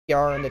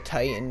AR and the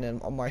Titan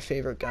and all my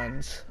favorite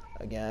guns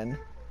again.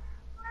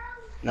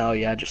 No,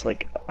 yeah, just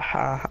like,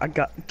 I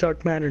got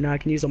dark matter, now I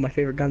can use all my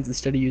favorite guns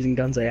instead of using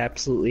guns I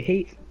absolutely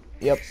hate.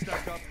 Yep.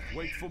 Stack up,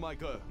 wait for my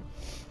go.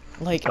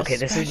 Like, okay,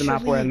 this is the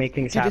map where I make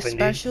things happen,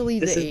 especially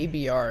dude. the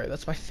ABR.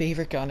 That's my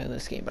favorite gun in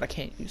this game, but I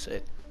can't use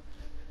it.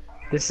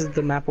 This is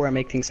the map where I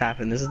make things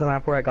happen. This is the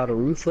map where I got a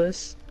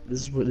ruthless.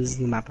 This is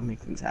the map I make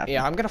things happen.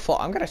 Yeah, I'm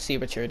gonna see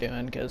what you're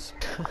doing, cause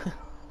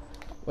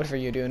whatever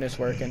you're doing is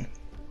working.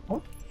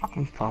 Don't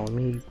fucking follow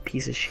me, you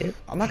piece of shit.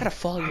 I'm not gonna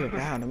follow you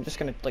around. I'm just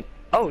gonna like.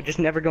 Oh, just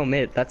never go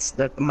mid. I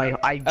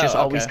just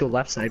always go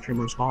left side from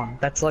respawn.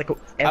 That's like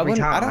every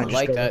time. I don't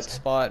like that left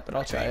spot, but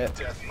I'll try it.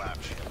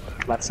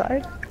 Left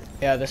side?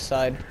 Yeah, this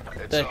side.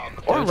 The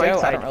Or dojo, right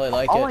side. I don't really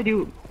like All it. I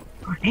do,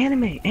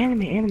 anime.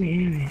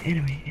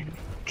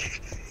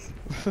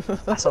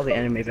 I saw the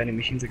anime vending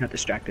machines. I got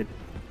distracted.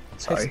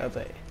 Sorry.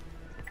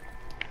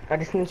 I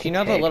just need Do you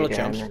know the little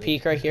jump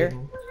peak right here?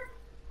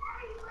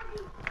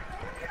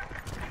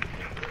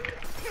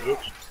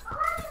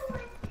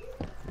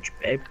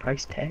 Big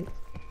price tag.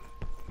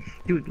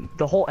 Dude,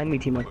 the whole enemy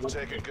team like.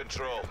 Taking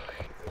control.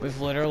 We've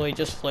literally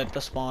just flipped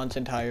the spawns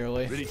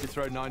entirely. Ready to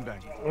throw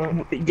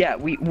 9-bang. Yeah,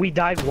 we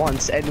died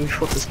once and we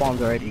flipped the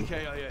spawns already.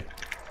 KIA.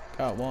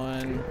 Got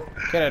one.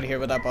 Get out of here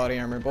with that body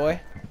armor, boy.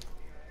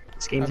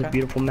 This game's a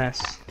beautiful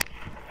mess.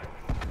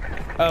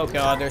 Oh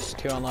god, there's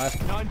two on left.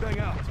 9-bang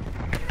out.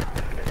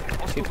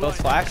 Two both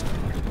flashed.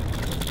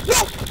 No!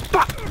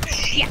 Fuck!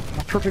 Shit!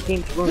 A perfect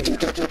game to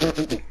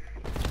ruin.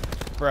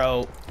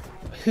 Bro,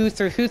 who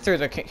threw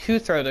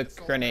the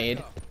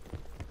grenade?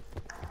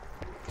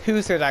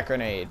 Who threw that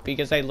grenade?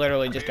 Because they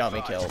literally just got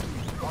me killed.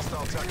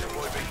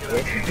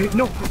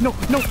 No!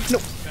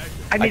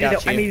 I made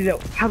it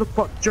out. How the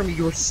fuck, Jeremy?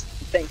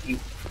 Thank you.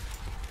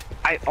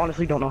 I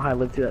honestly don't know how I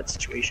lived through that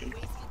situation.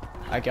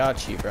 I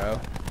got you, bro.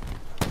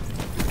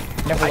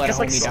 Never let a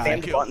homie die.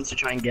 Spam the buttons to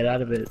try and get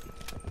out of it.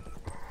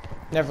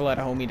 Never let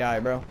a homie die,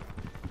 bro.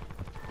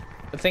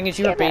 The thing is,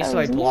 you were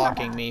basically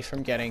blocking me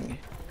from getting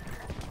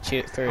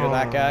through to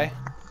that guy.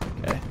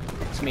 Okay,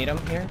 let's meet him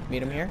here.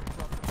 Meet him here.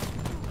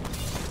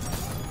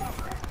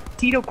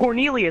 Tito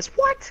Cornelius,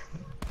 what?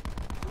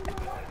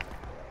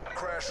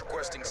 Crash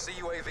requesting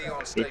CUAV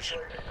on station.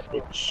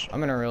 Bitch.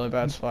 I'm in a really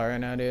bad spot right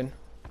now, dude.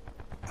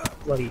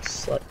 Bloody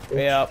slut.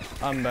 Yep,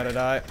 I'm about to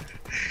die.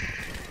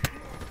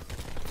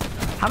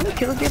 How many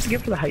kills do you have to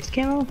get for the heist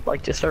camo?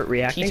 Like, to start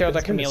reacting? Tito the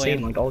It's been the chameleon.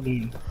 same, like, all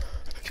game.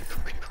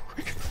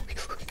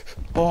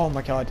 Oh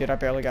my god, dude, I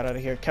barely got out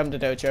of here. Come to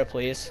dojo,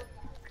 please.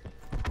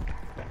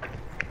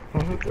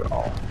 They're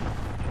all.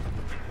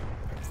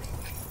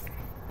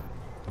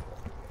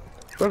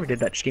 Whoever did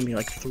that just gave me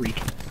like 3.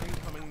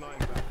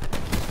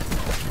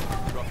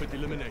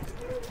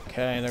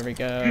 Okay, there we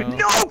go.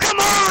 No, come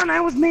on! I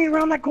was made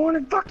around that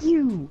corner. Fuck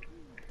you!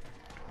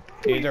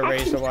 Dude, the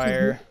razor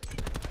wire.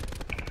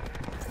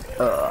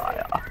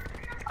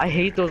 I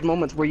hate those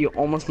moments where you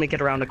almost make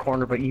it around a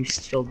corner, but you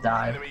still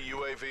die.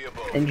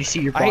 And you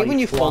see your body. I hate when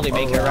you flop fully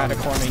make it around a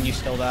corner and you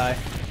still die.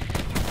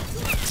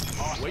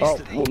 Oh,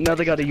 well, now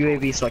they got a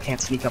UAV, so I can't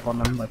sneak up on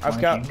them. By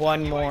I've got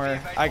one more.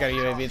 I got a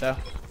UAV though.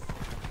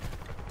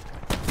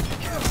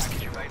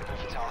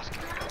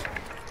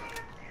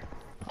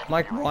 I'm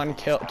like one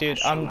kill, dude.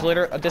 I'm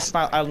literally. This is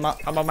my. I'm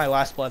on my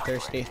last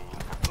bloodthirsty.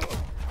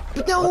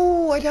 But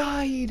no, I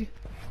died.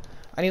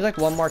 I need like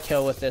one more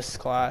kill with this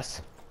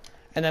class,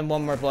 and then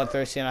one more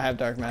bloodthirsty, and I have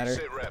dark matter.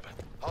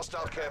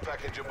 Hostile care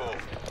package above.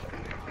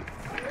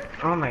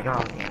 Oh my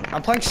god.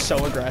 I'm playing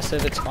so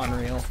aggressive, it's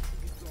unreal.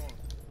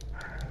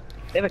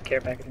 They have a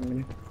care package in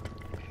there.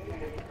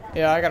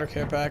 Yeah, I got a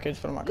care package,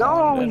 but I'm not No,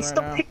 calling it in he right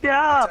still now. picked it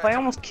up. I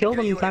almost killed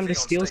him in time to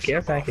steal his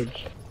care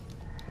package.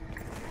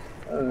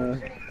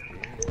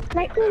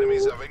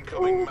 Enemies have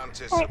incoming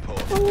mantis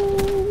support.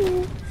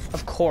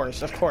 Of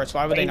course.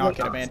 Why would they not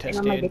get a mantis,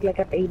 dude? Is Like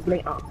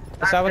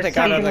that what they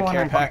got out of the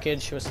care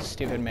package? Was the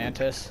stupid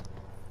mantis?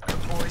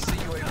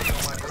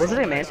 Was it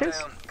a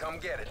mantis?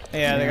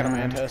 Yeah, they got a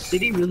mantis.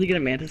 Did he really get a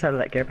mantis out of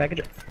that care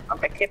package?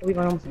 I can't believe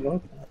I almost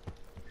won that.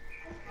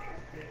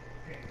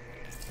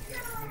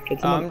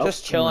 I'm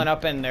just chilling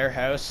up in their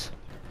house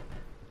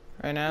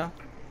right now.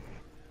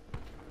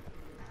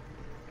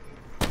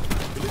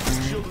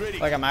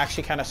 Like, I'm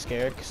actually kind of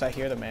scared because I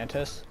hear the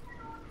mantis.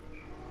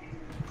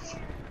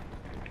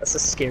 That's the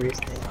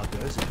scariest thing out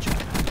there, isn't it?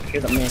 I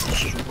hear the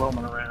mantis just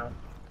roaming around.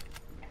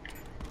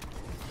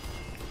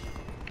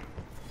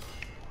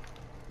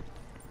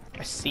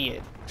 I see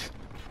it.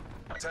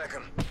 Attack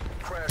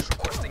Crash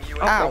requesting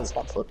UAV. Ow!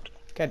 Flipped.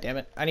 God damn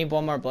it. I need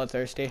one more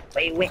bloodthirsty.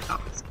 Wait.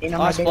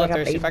 Last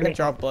bloodthirsty. If I could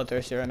drop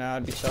bloodthirsty right now,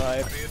 I'd be so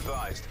hyped. Be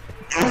advised.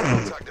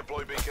 Attack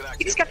deploy beacon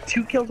He just active. got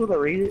 2 kills with a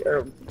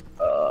razor,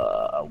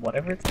 or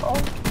whatever it's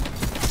called.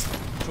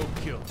 Two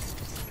kills.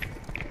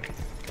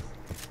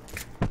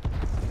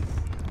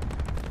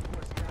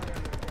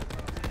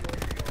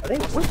 Are they?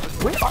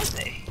 Where are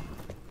they?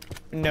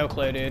 No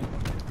clue, dude.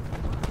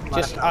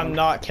 Just, I'm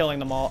not killing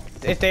them all.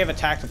 If they have a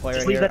tactical player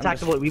Just here, leave the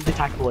tactical. Leave the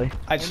tactical.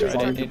 I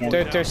destroyed it,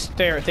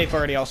 dude. They've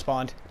already all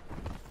spawned.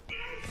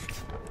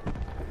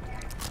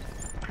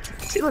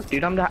 See, See, look,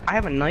 dude, I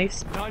have a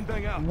nice Why?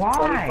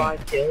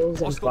 25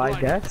 kills and 5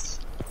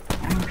 deaths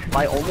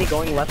by only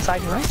going left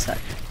side and right side.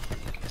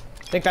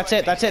 I think that's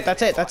it.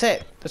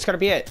 That's gotta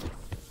be it.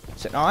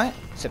 Is it not?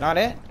 Is it not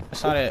it?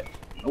 That's not it.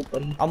 Nope,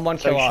 buddy. I'm one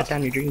Sorry, kill shut off.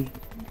 down your dream.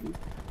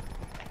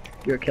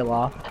 You're a kill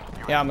off.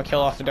 Yeah, I'm a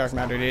kill off the dark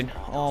matter, dude.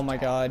 Oh my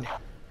god.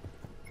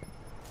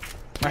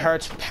 My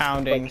heart's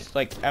pounding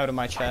like out of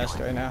my chest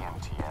right now.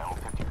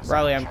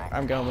 Riley,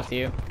 I'm going with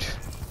you.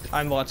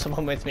 I want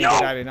someone with me,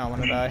 but I do not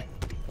want to die.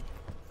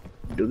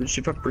 Do the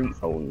ship up.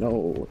 Oh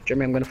no,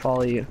 Jeremy, I'm gonna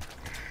follow you.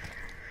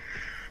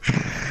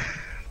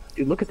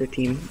 Dude, look at their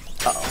team.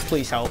 Uh-oh.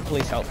 Please help,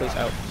 please help, please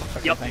help.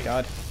 Okay, Yep. thank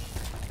God.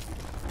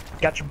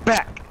 Got your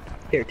back.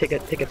 Here, take a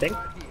thing.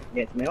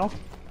 Yeah, it's mail.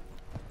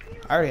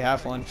 I already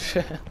have one.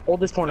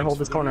 Hold this corner,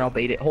 I'll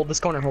bait it. Hold this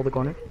corner, hold the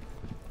corner.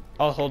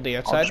 I'll hold the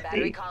outside.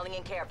 Battery calling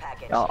in care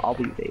package. I'll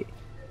be bait.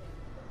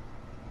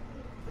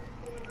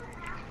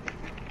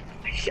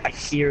 I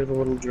hear the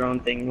little drone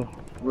thing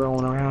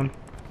rolling around.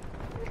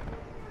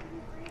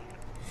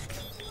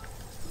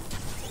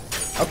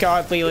 Oh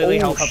God, Lee,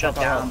 help, shut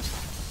down.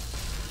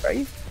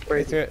 Right?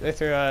 They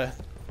threw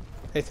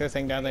a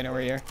thing down, they know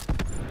we're here.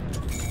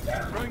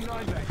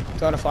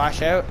 Throwing a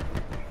flash out.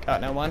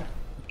 Got no one.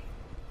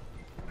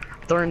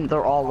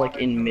 They're all like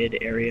in mid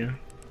area.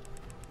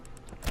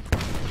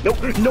 Nope,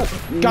 nope.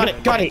 Got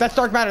it, that's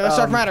dark matter, that's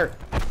dark matter.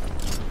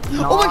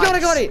 Oh my God, I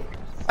got it!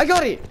 I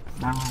got it!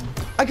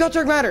 I got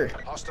dark matter!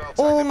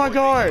 Oh my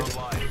God!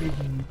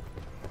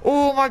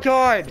 Oh my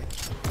God!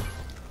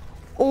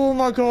 Oh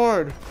my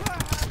God!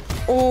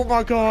 Oh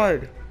my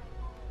God!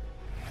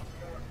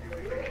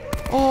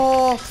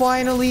 Oh,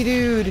 finally,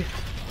 dude!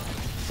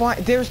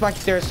 There's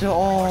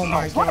oh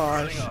my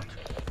gosh!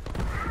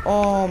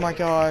 Oh my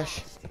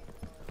gosh!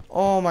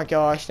 Oh my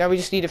gosh! Now we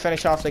just need to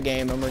finish off the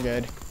game and we're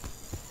good.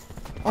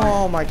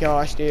 Oh my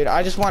gosh, dude!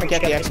 I just want to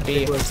get the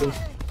XP.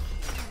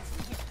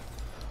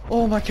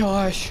 Oh my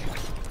gosh!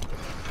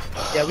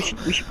 Yeah, we should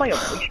play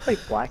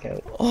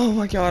Blackout. Oh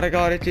my God, I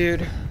got it,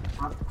 dude.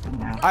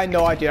 I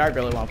know I do. I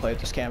really want to play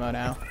with this camo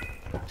now.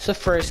 It's the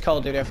first Call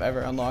of Duty I've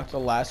ever unlocked the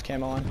last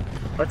camo on.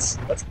 Let's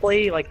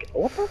play like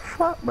what the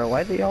fuck, bro?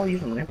 Why are they all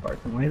using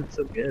ramparts and why is it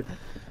so good?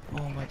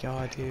 Oh my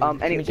God, dude. Anyway,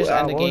 Can we just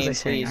end the what was game, I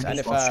saying? please? I End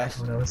it just lost track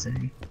fast. of what I was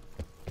saying.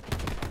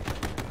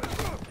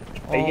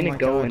 Oh Are you my gonna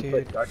go God, and dude.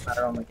 put dark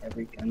matter on like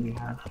every gun you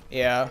have?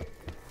 Yeah.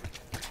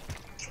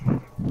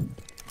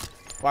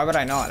 Why would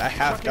I not? I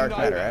have dark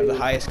matter. I have the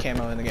highest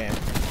camo in the game.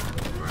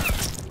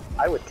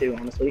 I would too,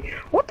 honestly.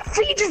 What the fuck?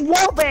 You just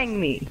wallbanged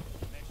me,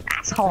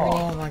 asshole!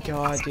 Oh my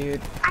God,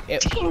 dude.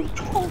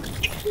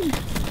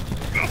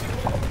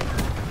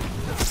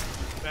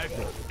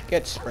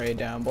 Get sprayed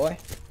down, boy.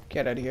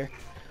 Get out of here.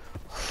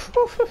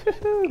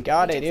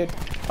 Got it, dude.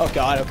 Oh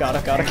God, oh God,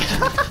 oh God, oh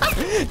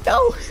God.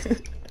 No!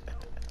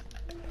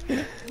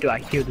 Do I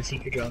hear the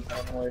secret drone? I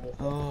don't know where it is.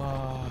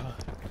 Oh.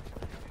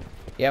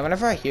 Yeah,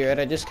 whenever I hear it,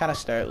 I just kind of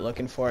start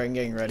looking for it and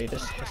getting ready to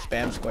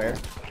spam square.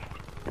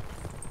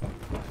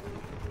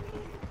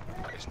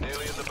 It's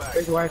nearly in the bag.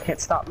 Here's why I can't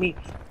stop me.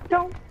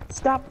 Don't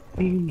stop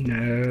me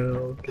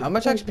now. How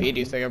much XP do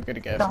you think I'm gonna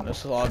get from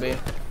this lobby?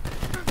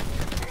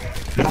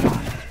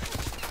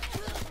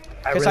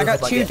 Because I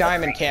got 2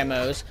 diamond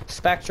camos,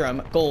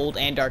 Spectrum, Gold,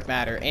 and Dark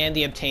Matter, and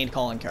the obtained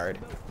calling card.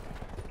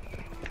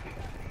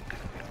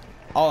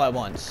 All at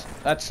once.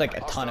 That's like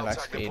a ton of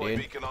XP,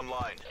 dude.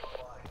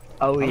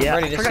 Oh I'm yeah.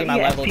 ready to see my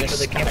level just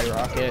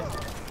skyrocket.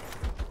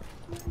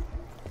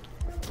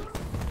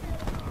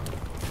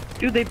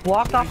 Dude, they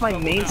blocked off my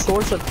main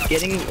source of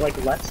getting like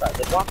left side.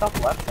 They blocked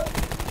off left side.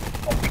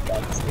 Oh my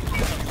God.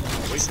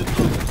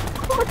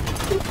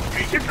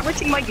 You're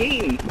glitching my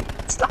game.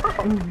 Stop.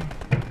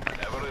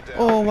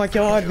 Oh my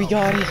God, we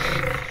got it.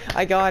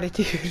 I got it,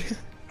 dude.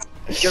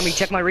 Jeremy,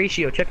 check my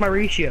ratio. Check my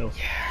ratio.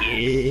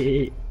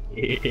 Yeah.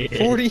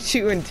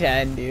 42 and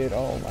 10, dude.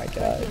 Oh my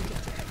God.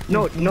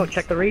 No,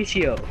 check the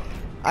ratio.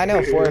 I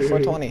know,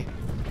 420.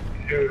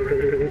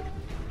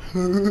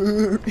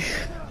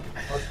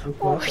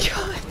 Oh my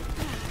God.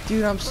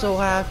 Dude, I'm so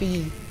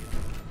happy.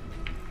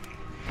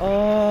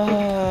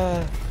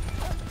 Oh.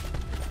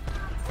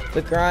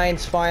 The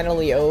grind's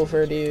finally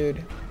over,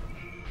 dude.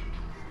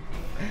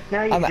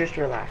 Now you just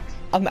relax.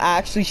 I'm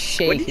actually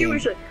shaking.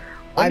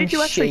 When did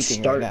you actually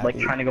shaking start right now, like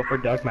dude. trying to go for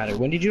dark matter?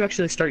 When did you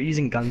actually start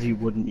using guns you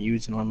wouldn't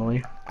use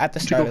normally? At the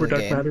Did you start go of for the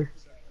dark game. matter?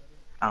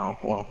 Oh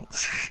well.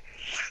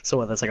 So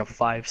what? That's like a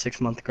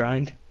 5-6 month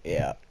grind.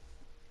 Yeah.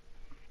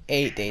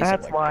 8 days.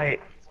 That's of why.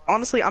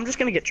 Honestly, I'm just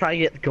gonna try to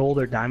get gold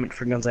or diamond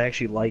for guns I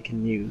actually like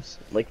and use.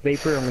 Like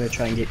Vapor, I'm gonna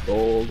try and get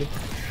gold.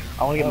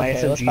 I want to get my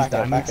Okay, let's SMGs back up,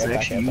 diamonds back and up,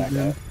 actually back use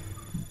up, them.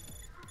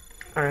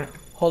 back Alright.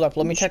 Hold up,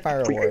 let me check my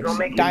rewards. don't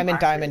make Diamond, me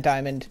diamond,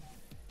 diamond.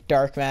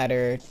 Dark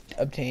matter.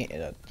 Obtain.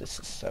 This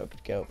is so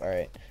good.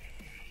 Alright.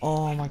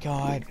 Oh my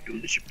God.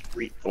 Dude, this shit is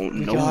great. Oh We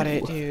no. got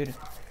it, dude.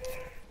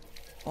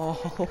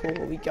 Oh,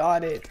 we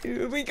got it,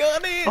 dude. We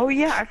got it. Oh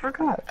yeah, I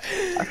forgot.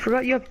 I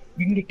forgot you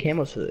can get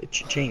camos for the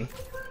chain.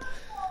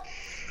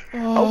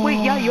 Oh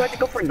wait, yeah, you had to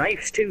go for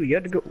knives too. You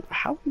had to go.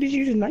 How did you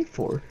use a knife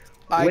for?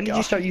 I When did you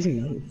got- start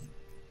using knives?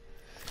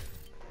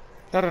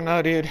 I don't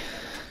know, dude.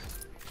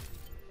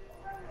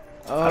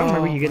 Oh, I don't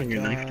remember you my getting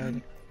your knife.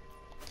 God.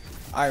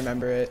 I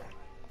remember it.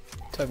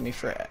 Took me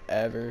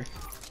forever.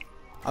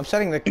 I'm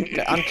setting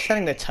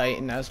the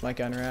Titan as my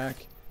gun rack.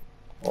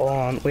 Hold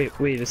on,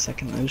 wait a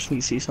second. I just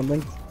need to see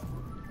something.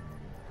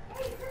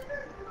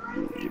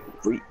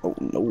 Oh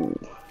no!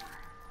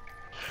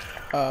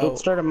 Oh, Don't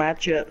start a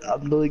match yet.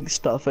 I'm doing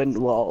stuff, and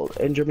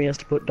Jeremy has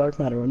to put dark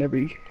matter on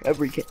every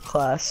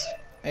class.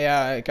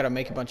 yeah, I gotta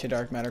make a bunch of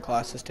dark matter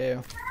classes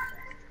too.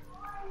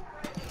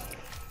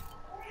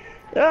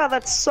 Ah,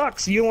 that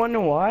sucks. You wanna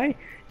know why?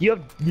 You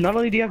have not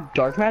only do you have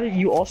dark matter,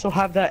 you also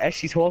have that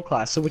SC12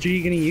 class. So which are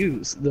you gonna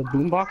use? The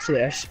boombox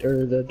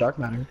or the dark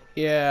matter?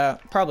 Yeah,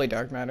 probably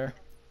dark matter.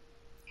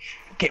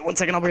 Okay, 1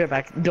 second. I'll be right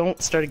back.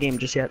 Don't start a game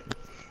just yet.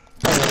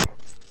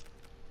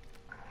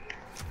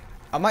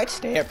 I might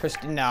stay at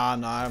prestige. Nah,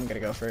 I'm not. I'm gonna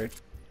go for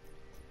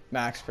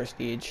max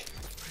prestige.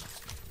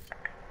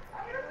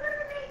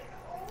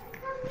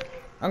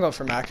 I'm going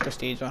for max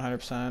prestige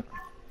 100%.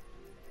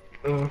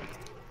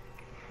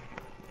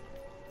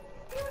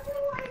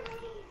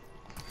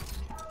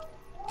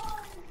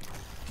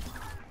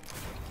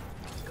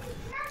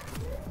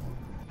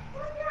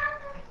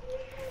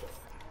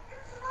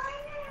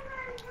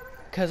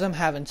 Cause I'm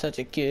having such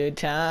a good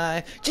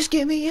time. Just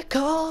give me a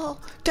call.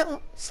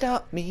 Don't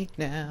stop me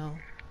now.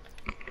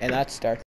 And that's dark.